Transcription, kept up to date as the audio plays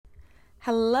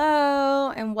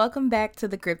Hello, and welcome back to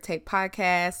the Grip Tape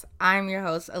Podcast. I'm your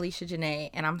host, Alicia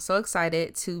Janae, and I'm so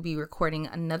excited to be recording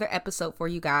another episode for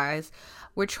you guys.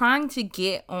 We're trying to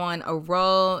get on a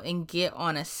roll and get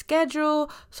on a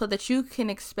schedule so that you can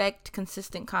expect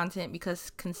consistent content because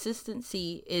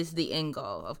consistency is the end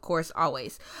goal, of course,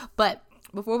 always. But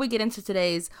before we get into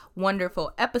today's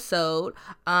wonderful episode,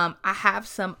 I have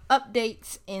some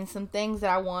updates and some things that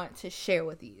I want to share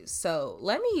with you. So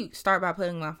let me start by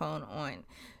putting my phone on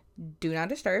Do Not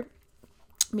Disturb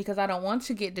because I don't want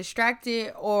to get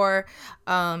distracted or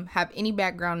have any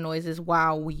background noises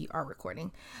while we are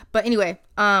recording. But anyway,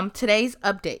 today's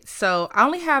update. So I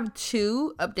only have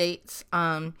two updates.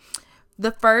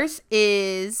 The first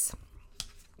is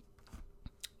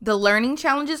the Learning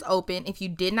Challenge is open. If you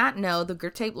did not know, the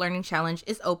Grip Tape Learning Challenge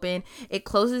is open. It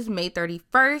closes May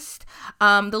 31st.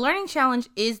 The Learning Challenge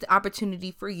is the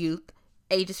opportunity for youth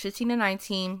ages 15 to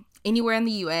 19 anywhere in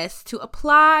the U.S. to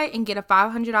apply and get a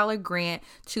 $500 grant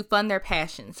to fund their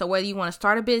passion. So whether you want to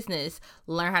start a business,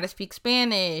 learn how to speak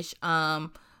Spanish,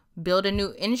 build a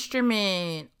new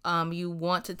instrument, you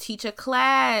want to teach a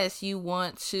class, you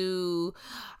want to,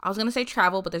 I was going to say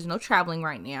travel, but there's no traveling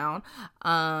right now.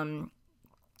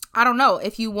 I don't know,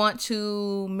 if you want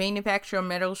to manufacture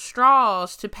metal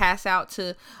straws to pass out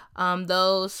to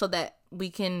those so that we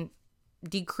can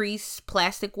decrease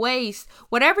plastic waste,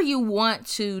 whatever you want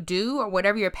to do or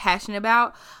whatever you're passionate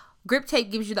about, Grip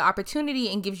Tape gives you the opportunity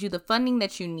and gives you the funding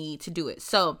that you need to do it.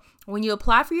 So when you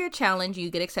apply for your challenge,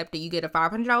 you get accepted, you get a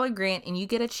 $500 grant, and you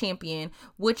get a champion,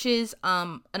 which is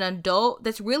an adult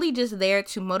that's really just there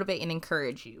to motivate and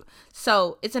encourage you.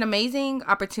 So it's an amazing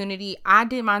opportunity. I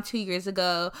did mine 2 years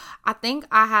ago. I think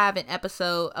I have an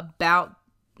episode about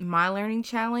my learning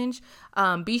challenge.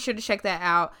 Be sure to check that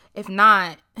out. If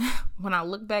not, when I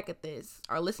look back at this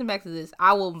or listen back to this,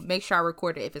 I will make sure I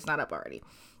record it if it's not up already.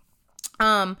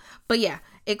 But yeah,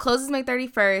 it closes May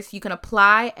 31st. You can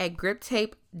apply at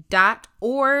griptape.org.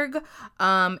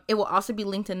 It will also be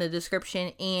linked in the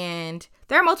description, and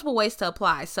there are multiple ways to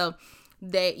apply. So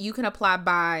that you can apply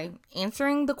by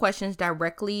answering the questions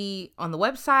directly on the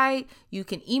website. You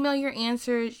can email your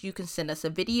answers. You can send us a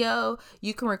video.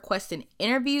 You can request an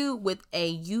interview with a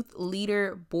youth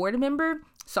leader board member.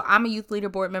 So I'm a youth leader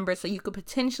board member, so you could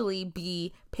potentially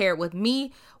be paired with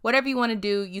me. Whatever you want to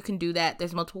do, you can do that.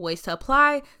 There's multiple ways to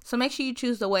apply. So make sure you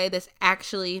choose the way that's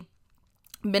actually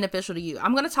beneficial to you.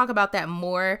 I'm going to talk about that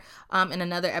more in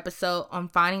another episode on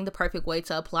finding the perfect way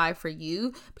to apply for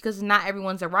you, because not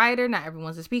everyone's a writer, not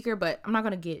everyone's a speaker, but I'm not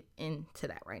going to get into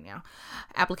that right now.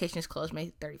 Application is closed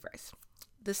May 31st.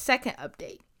 The second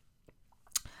update.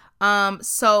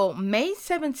 So May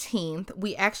 17th,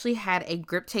 we actually had a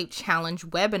Grip Tape Challenge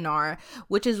webinar,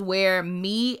 which is where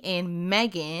me and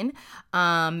Megan Chin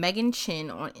on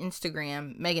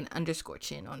Instagram,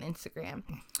 Megan_Chin on Instagram,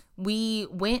 we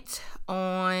went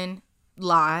on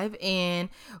live and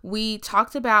we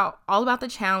talked all about the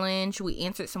challenge. We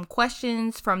answered some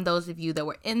questions from those of you that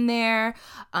were in there.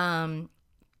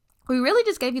 We really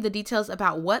just gave you the details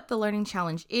about what the Learning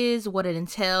Challenge is, what it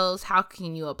entails, how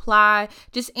can you apply,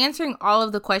 just answering all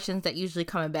of the questions that usually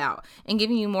come about and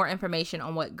giving you more information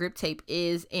on what Grip Tape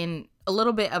is and a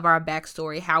little bit of our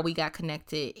backstory, how we got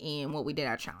connected and what we did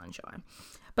our challenge on.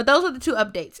 But those are the two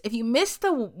updates. If you missed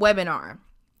the webinar,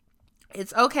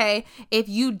 it's okay. If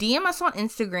you DM us on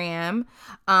Instagram,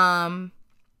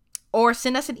 or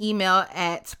send us an email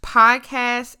at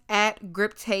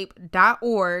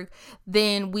podcast@griptape.org,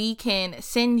 then we can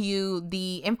send you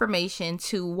the information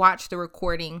to watch the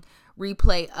recording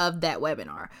replay of that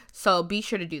webinar. So be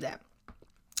sure to do that.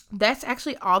 That's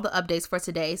actually all the updates for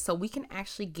today. So we can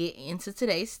actually get into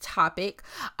today's topic.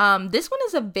 This one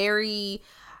is a very,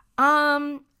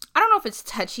 I don't know if it's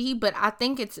touchy, but I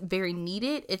think it's very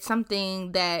needed. It's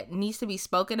something that needs to be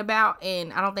spoken about,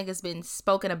 and I don't think it's been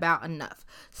spoken about enough.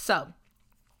 So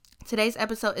today's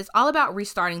episode is all about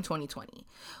restarting 2020.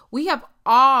 We have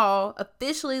all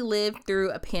officially lived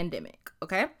through a pandemic,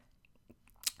 okay?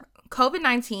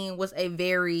 COVID-19 was a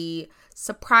very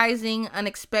surprising,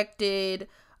 unexpected,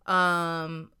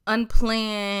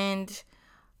 unplanned,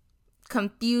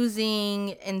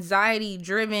 confusing,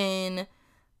 anxiety-driven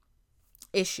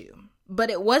issue, but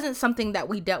it wasn't something that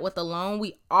we dealt with alone.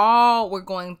 We all were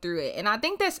going through it, and I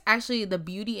think that's actually the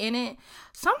beauty in it.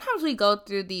 Sometimes we go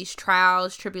through these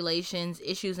trials, tribulations,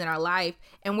 issues in our life,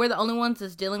 and we're the only ones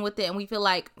that's dealing with it, and we feel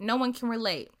like no one can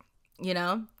relate.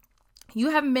 You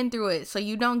haven't been through it, so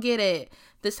you don't get it,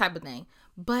 this type of thing.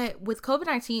 But with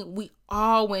COVID-19, we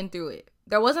all went through it.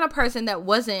 There wasn't a person that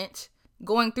wasn't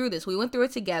going through this. We went through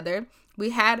it together.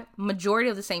 We had majority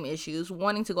of the same issues,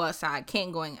 wanting to go outside,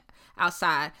 can't going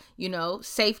outside,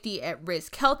 safety at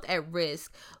risk, health at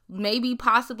risk, maybe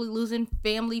possibly losing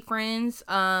family, friends,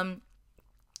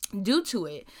 due to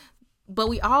it. But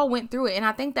we all went through it. And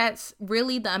I think that's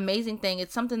really the amazing thing.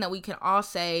 It's something that we can all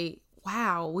say,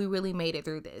 wow, we really made it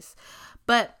through this.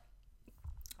 But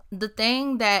the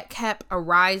thing that kept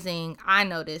arising, I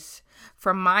noticed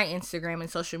from my Instagram and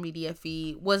social media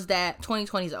feed, was that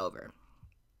 2020 is over.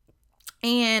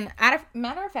 And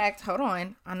matter of fact, hold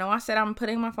on. I know I said I'm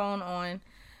putting my phone on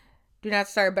Do Not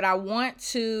Disturb, but I want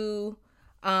to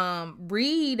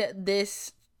read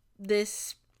this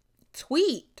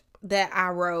tweet that I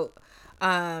wrote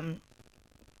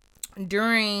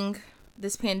during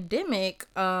this pandemic.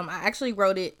 I actually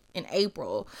wrote it in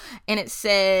April, and it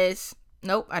says,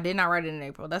 nope, I did not write it in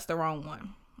April. That's the wrong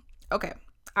one. Okay.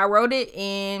 I wrote it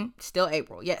in still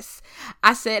April. Yes.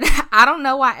 I said, I don't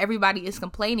know why everybody is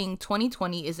complaining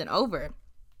 2020 isn't over.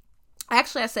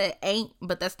 Actually, I said ain't,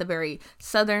 but that's the very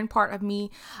southern part of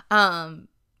me. And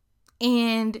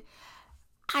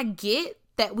I get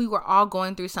that we were all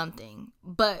going through something.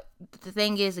 But the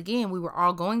thing is, again, we were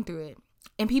all going through it.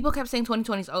 And people kept saying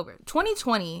 2020 is over.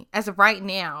 2020, as of right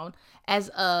now, as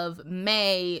of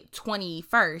May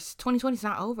 21st, 2020 is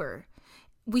not over.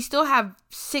 We still have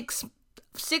six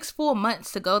full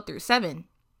months to go through, 7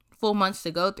 full months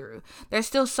to go through. There's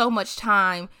still so much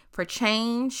time for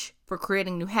change, for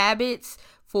creating new habits,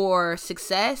 for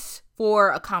success,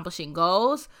 for accomplishing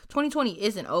goals. 2020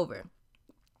 isn't over.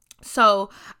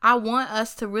 So I want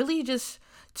us to really just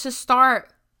to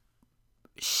start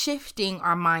shifting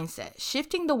our mindset,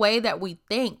 shifting the way that we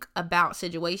think about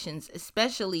situations,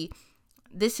 especially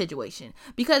this situation,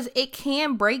 because it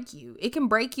can break you. It can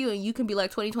break you and you can be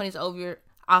like, 2020 is over.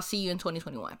 I'll see you in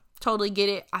 2021. Totally get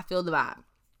it. I feel the vibe.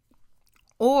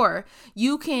 Or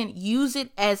you can use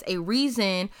it as a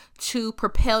reason to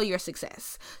propel your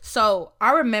success. So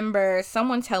I remember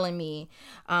someone telling me,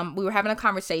 we were having a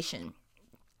conversation,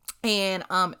 and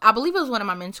I believe it was one of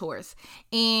my mentors,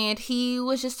 and he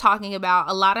was just talking about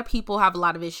a lot of people have a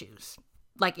lot of issues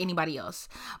like anybody else.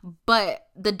 But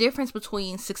the difference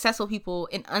between successful people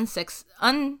and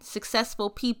unsuccessful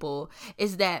people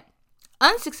is that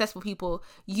unsuccessful people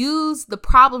use the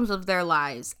problems of their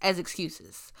lives as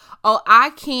excuses. Oh,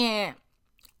 I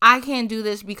can't do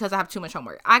this because I have too much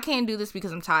homework. I can't do this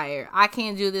because I'm tired. I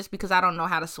can't do this because I don't know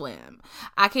how to swim.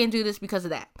 I can't do this because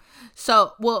of that.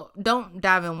 So, well, don't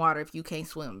dive in water if you can't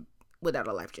swim without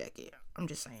a life jacket. I'm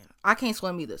just saying. I can't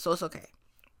swim either, so it's okay.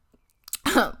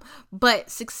 But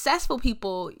successful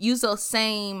people use those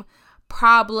same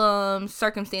problems,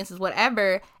 circumstances,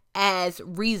 whatever, as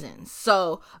reasons.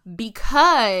 So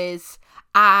because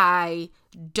I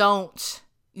don't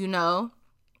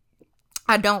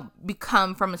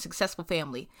become from a successful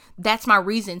family, that's my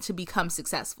reason to become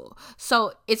successful.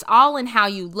 So it's all in how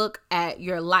you look at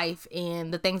your life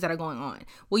and the things that are going on.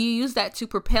 Will you use that to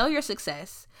propel your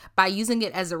success by using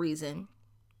it as a reason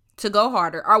to go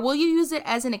harder, or will you use it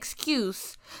as an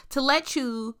excuse to let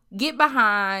you get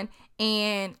behind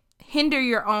and hinder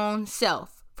your own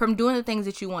self from doing the things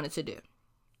that you wanted to do?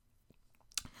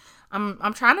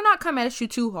 I'm trying to not come at you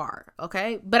too hard,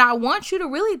 okay? But I want you to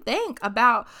really think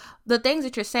about the things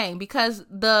that you're saying, because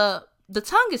the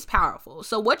tongue is powerful.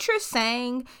 So what you're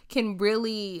saying can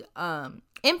really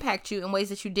impact you in ways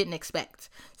that you didn't expect.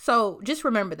 So just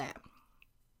remember that.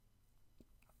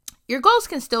 Your goals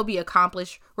can still be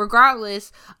accomplished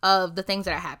regardless of the things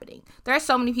that are happening. There are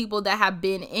so many people that have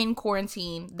been in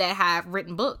quarantine that have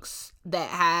written books, that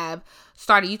have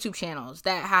started YouTube channels,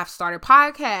 that have started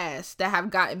podcasts, that have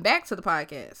gotten back to the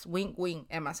podcast. Wink, wink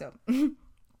at myself.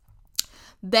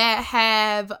 That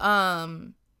have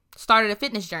started a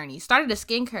fitness journey, started a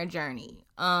skincare journey,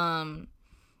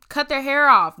 cut their hair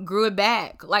off, grew it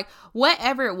back, like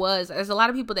whatever it was. There's a lot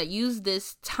of people that use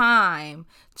this time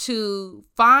to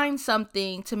find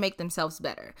something to make themselves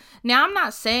better. Now, I'm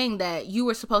not saying that you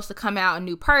were supposed to come out a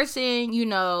new person,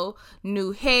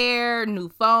 new hair, new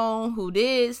phone, who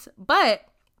this, but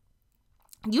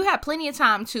you had plenty of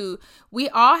time we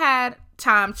all had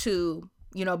time to,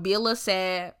 be a little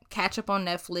sad, catch up on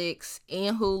Netflix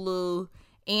and Hulu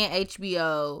and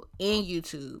HBO and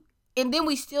YouTube. And then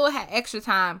we still had extra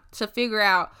time to figure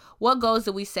out what goals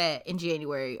did we set in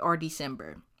January or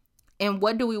December. And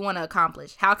what do we want to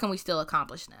accomplish? How can we still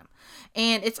accomplish them?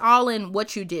 And it's all in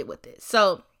what you did with it.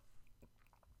 So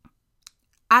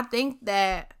I think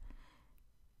that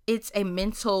it's a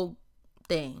mental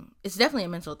thing. It's definitely a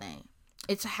mental thing.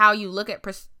 It's how you look at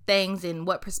things and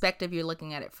what perspective you're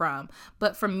looking at it from.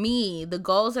 But for me, the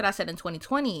goals that I set in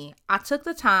 2020, I took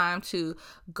the time to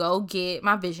go get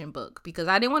my vision book, because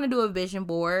I didn't want to do a vision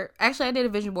board. Actually, I did a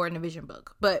vision board and a vision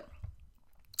book, but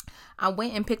I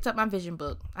went and picked up my vision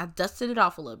book. I dusted it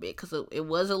off a little bit because it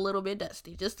was a little bit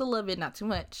dusty, just a little bit, not too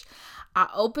much. I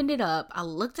opened it up. I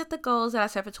looked at the goals that I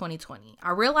set for 2020. I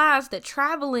realized that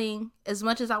traveling as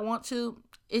much as I want to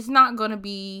is not going to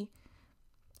be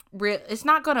real. It's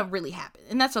not going to really happen.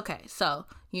 And that's okay. So,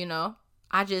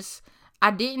 I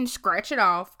didn't scratch it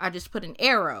off. I just put an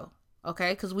arrow.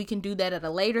 Okay. Because we can do that at a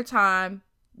later time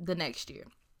the next year.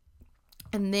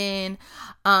 And then,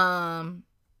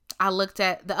 I looked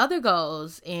at the other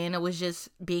goals, and it was just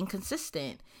being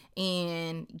consistent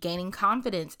and gaining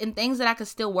confidence and things that I could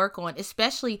still work on,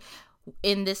 especially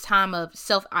in this time of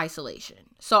self-isolation.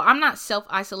 So I'm not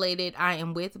self-isolated. I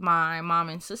am with my mom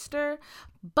and sister,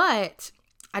 but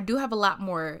I do have a lot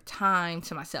more time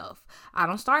to myself. I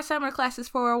don't start summer classes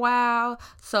for a while,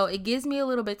 so it gives me a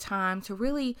little bit of time to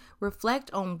really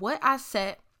reflect on what I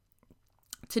set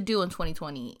to do in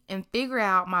 2020 and figure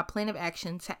out my plan of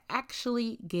action to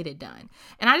actually get it done.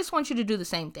 And I just want you to do the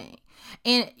same thing.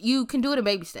 And you can do it in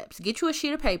baby steps. Get you a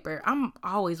sheet of paper. I'm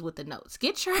always with the notes.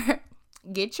 Get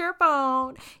your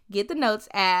phone, get the notes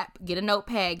app, get a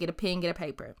notepad, get a pen, get a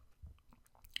paper.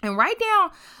 And write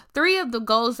down 3 of the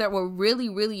goals that were really,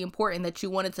 really important that you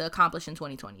wanted to accomplish in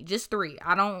 2020. Just 3.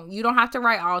 You don't have to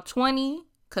write all 20.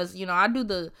 Because, I do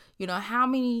the,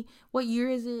 what year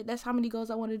is it? That's how many goals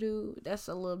I want to do. That's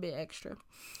a little bit extra.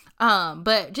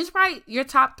 But just write your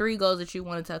top 3 goals that you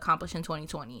wanted to accomplish in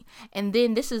 2020. And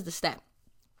then this is the step.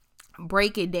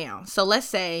 Break it down. So let's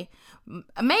say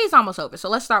May is almost over. So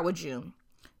let's start with June.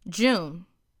 June,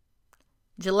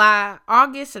 July,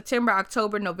 August, September,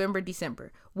 October, November,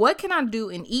 December. What can I do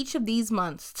in each of these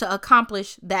months to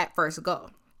accomplish that first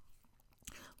goal?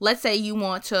 Let's say you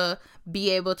want to be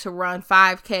able to run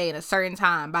 5K in a certain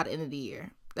time by the end of the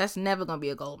year. That's never going to be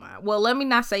a goal of mine. Well, let me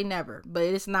not say never, but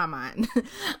it's not mine.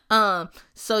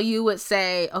 So you would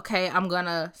say, okay, I'm going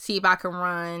to see if I can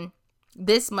run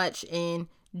this much in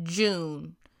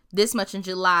June, this much in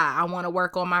July. I want to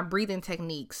work on my breathing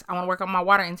techniques. I want to work on my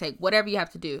water intake, whatever you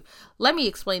have to do. Let me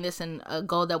explain this in a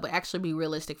goal that would actually be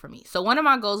realistic for me. So one of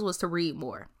my goals was to read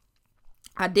more.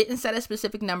 I didn't set a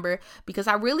specific number because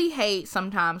I really hate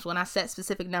sometimes when I set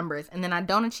specific numbers and then I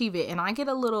don't achieve it, and I get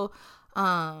a little,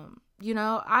 I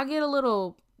get a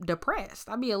little depressed.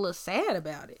 I'd be a little sad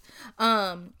about it.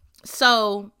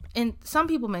 So, and some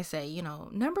people may say,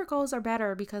 number goals are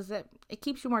better because it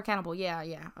keeps you more accountable. Yeah.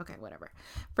 Okay, whatever.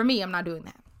 For me, I'm not doing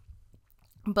that.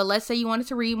 But let's say you wanted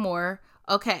to read more.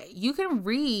 Okay, you can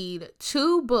read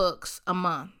 2 books a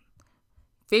month.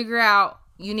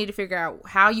 You need to figure out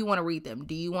how you want to read them.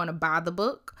 Do you want to buy the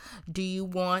book? Do you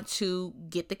want to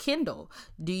get the Kindle?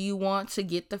 Do you want to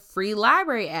get the free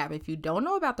library app? If you don't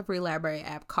know about the free library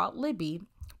app called Libby,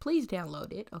 please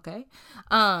download it, okay?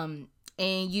 And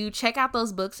you check out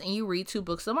those books and you read 2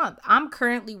 books a month. I'm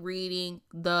currently reading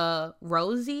The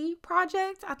Rosie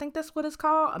Project. I think that's what it's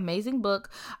called. Amazing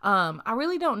book. I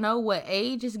really don't know what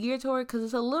age is geared toward because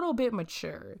it's a little bit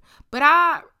mature, but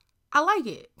I like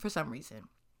it for some reason.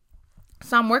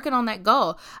 So I'm working on that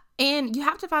goal, and you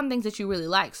have to find things that you really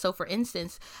like. So for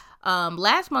instance,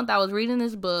 last month I was reading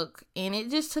this book and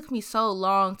it just took me so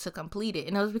long to complete it.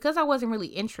 And it was because I wasn't really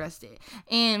interested.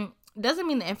 And doesn't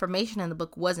mean the information in the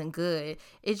book wasn't good.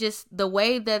 It's just the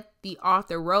way that the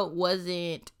author wrote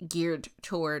wasn't geared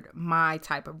toward my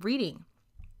type of reading.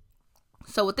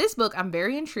 So with this book, I'm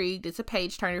very intrigued. It's a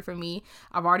page turner for me.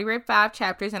 I've already read 5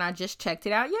 chapters and I just checked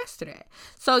it out yesterday.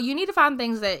 So you need to find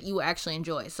things that you actually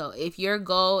enjoy. So if your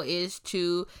goal is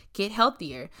to get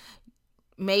healthier,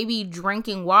 maybe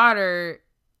drinking water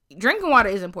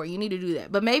is important. You need to do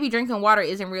that. But maybe drinking water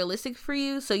isn't realistic for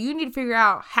you. So you need to figure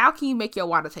out how can you make your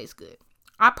water taste good.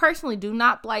 I personally do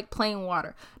not like plain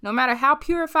water. No matter how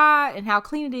purified and how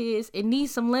clean it is, it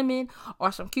needs some lemon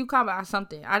or some cucumber or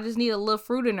something. I just need a little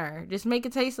fruit in there. Just make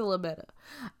it taste a little better.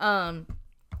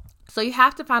 So you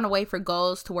have to find a way for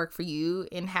goals to work for you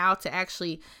and how to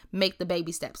actually make the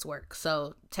baby steps work.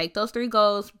 So take those 3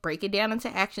 goals, break it down into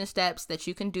action steps that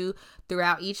you can do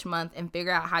throughout each month and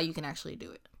figure out how you can actually do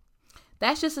it.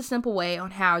 That's just a simple way on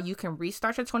how you can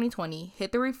restart your 2020,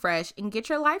 hit the refresh, and get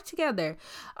your life together.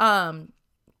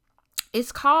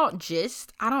 It's called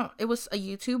Gist. It was a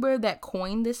YouTuber that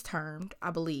coined this term, I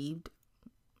believe.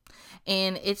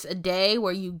 And it's a day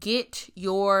where you get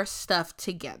your stuff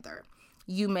together.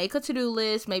 You make a to-do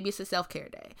list. Maybe it's a self-care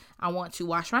day. I want to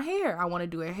wash my hair. I want to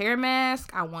do a hair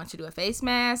mask. I want to do a face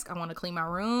mask. I want to clean my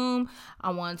room.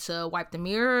 I want to wipe the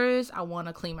mirrors. I want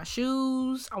to clean my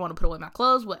shoes. I want to put away my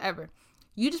clothes, whatever.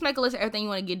 You just make a list of everything you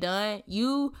want to get done.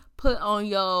 You put on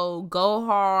your go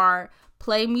hard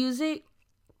play music.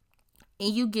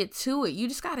 and you get to it. You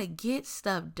just got to get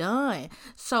stuff done.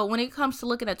 So when it comes to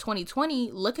looking at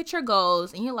 2020, look at your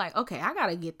goals and you're like, okay, I got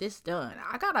to get this done.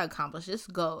 I got to accomplish this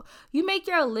goal. You make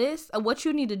your list of what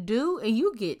you need to do and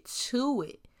you get to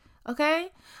it. Okay?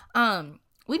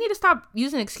 We need to stop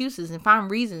using excuses and find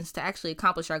reasons to actually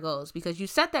accomplish our goals, because you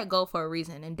set that goal for a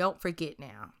reason. And don't forget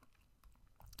now.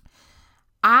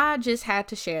 I just had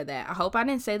to share that. I hope I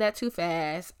didn't say that too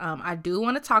fast. I do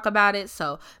want to talk about it.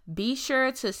 So be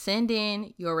sure to send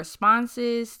in your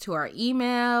responses to our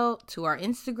email, to our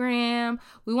Instagram.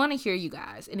 We want to hear you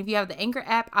guys. And if you have the Anchor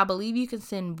app, I believe you can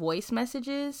send voice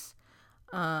messages.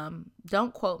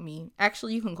 Don't quote me.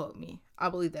 Actually, you can quote me. I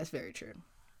believe that's very true.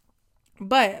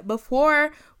 But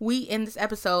before we end this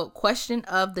episode, question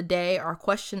of the day or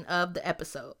question of the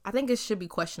episode, I think it should be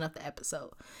question of the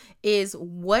episode, is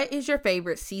what is your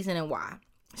favorite season and why?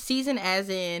 Season as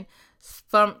in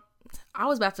I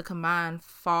was about to combine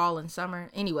fall and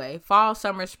summer. Anyway, fall,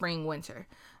 summer, spring, winter.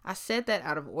 I said that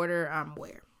out of order. I'm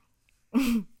aware.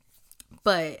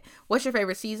 But what's your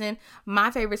favorite season?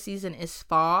 My favorite season is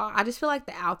fall. I just feel like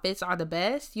the outfits are the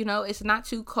best. You know, it's not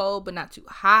too cold, but not too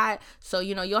hot. So,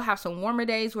 you know, you'll have some warmer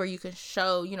days where you can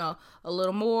show, you know, a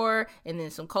little more. And then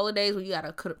some colder days where you got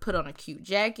to put on a cute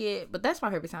jacket. But that's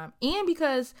my favorite time. And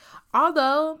because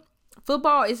although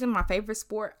football isn't my favorite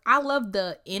sport, I love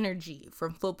the energy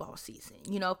from football season.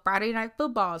 You know, Friday night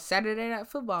football, Saturday night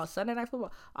football, Sunday night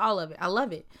football, all of it. I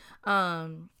love it.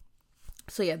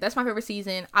 So yeah, that's my favorite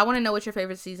season. I want to know what your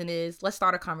favorite season is. Let's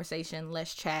start a conversation.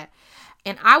 Let's chat.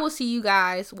 And I will see you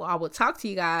guys. Well, I will talk to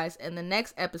you guys in the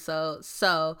next episode.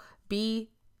 So be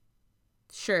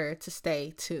sure to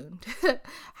stay tuned.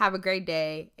 Have a great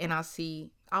day. And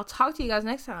I'll talk to you guys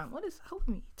next time. What is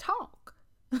helping me talk?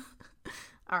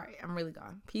 All right. I'm really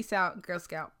gone. Peace out, Girl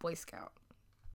Scout, Boy Scout.